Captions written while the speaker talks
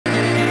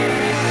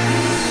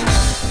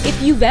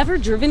If you've ever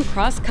driven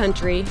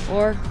cross-country,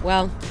 or,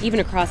 well,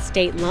 even across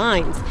state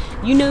lines,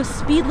 you know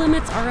speed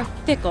limits are a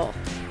fickle,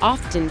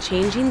 often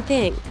changing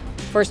thing.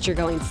 First you're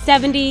going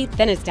 70,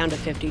 then it's down to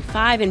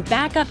 55, and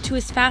back up to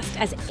as fast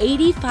as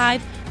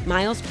 85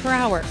 miles per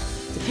hour,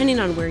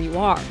 depending on where you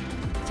are.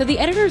 So the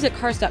editors at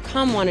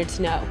Cars.com wanted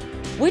to know,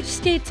 which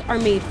states are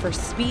made for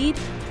speed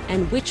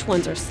and which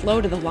ones are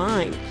slow to the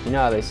line? You know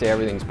how they say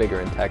everything's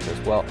bigger in Texas?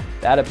 Well,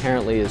 that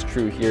apparently is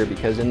true here,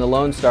 because in the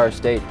Lone Star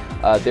State,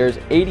 there's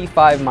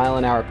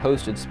 85-mile-an-hour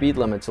posted speed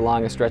limits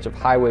along a stretch of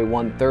Highway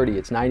 130.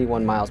 It's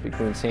 91 miles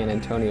between San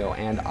Antonio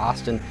and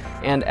Austin.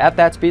 And at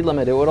that speed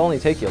limit, it would only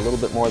take you a little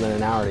bit more than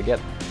an hour to get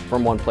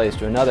from one place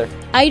to another.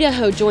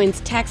 Idaho joins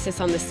Texas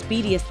on the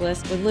speediest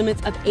list with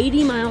limits of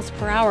 80 miles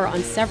per hour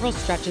on several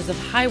stretches of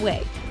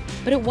highway.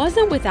 But it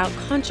wasn't without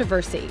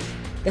controversy.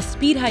 The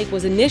speed hike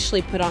was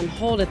initially put on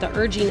hold at the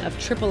urging of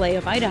AAA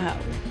of Idaho.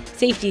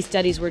 Safety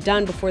studies were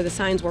done before the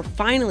signs were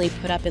finally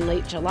put up in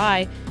late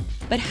July.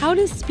 But how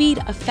does speed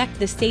affect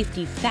the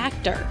safety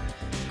factor?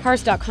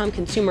 Cars.com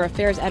consumer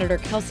affairs editor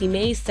Kelsey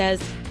Mays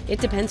says it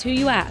depends who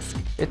you ask.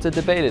 It's a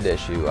debated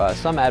issue.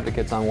 Some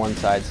advocates on one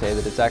side say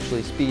that it's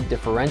actually speed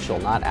differential,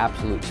 not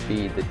absolute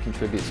speed, that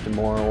contributes to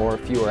more or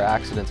fewer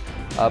accidents.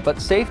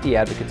 But safety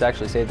advocates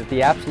actually say that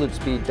the absolute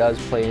speed does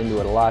play into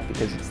it a lot,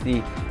 because it's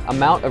the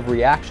amount of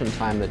reaction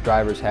time that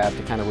drivers have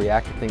to kind of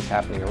react to things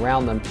happening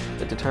around them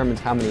that determines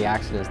how many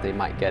accidents they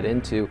might get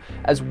into,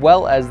 as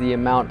well as the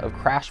amount of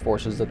crash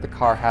forces that the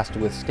car has to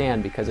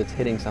withstand because it's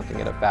hitting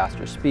something at a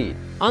faster speed.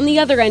 On the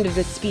other end of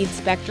the speed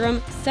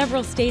spectrum,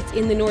 several states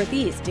in the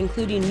Northeast,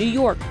 including New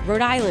York,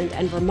 Rhode Island,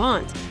 and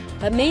Vermont.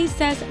 But Mays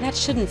says that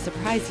shouldn't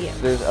surprise you.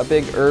 There's a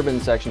big urban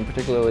section,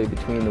 particularly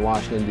between the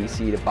Washington,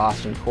 D.C. to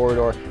Boston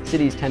corridor.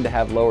 Cities tend to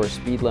have lower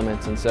speed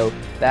limits, and so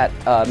that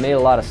made a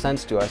lot of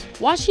sense to us.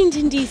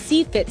 Washington,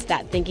 D.C. fits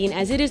that thinking,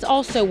 as it is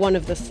also one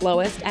of the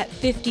slowest at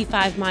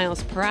 55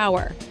 miles per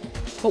hour.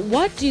 But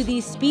what do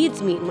these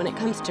speeds mean when it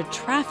comes to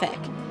traffic?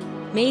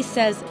 Mays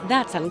says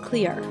that's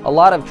unclear. A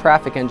lot of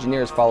traffic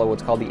engineers follow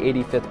what's called the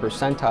 85th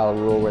percentile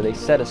rule, where they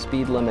set a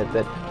speed limit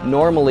that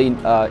normally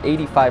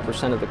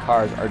 85% of the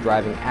cars are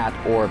driving at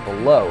or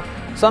below.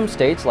 Some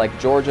states like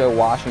Georgia,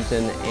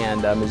 Washington,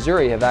 and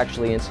Missouri have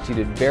actually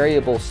instituted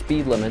variable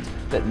speed limits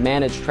that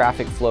manage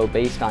traffic flow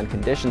based on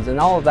conditions, and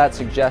all of that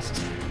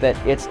suggests that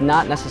it's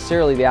not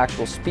necessarily the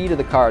actual speed of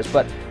the cars,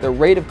 but the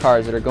rate of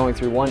cars that are going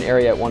through one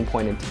area at one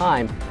point in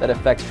time that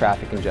affects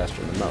traffic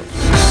congestion the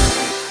most.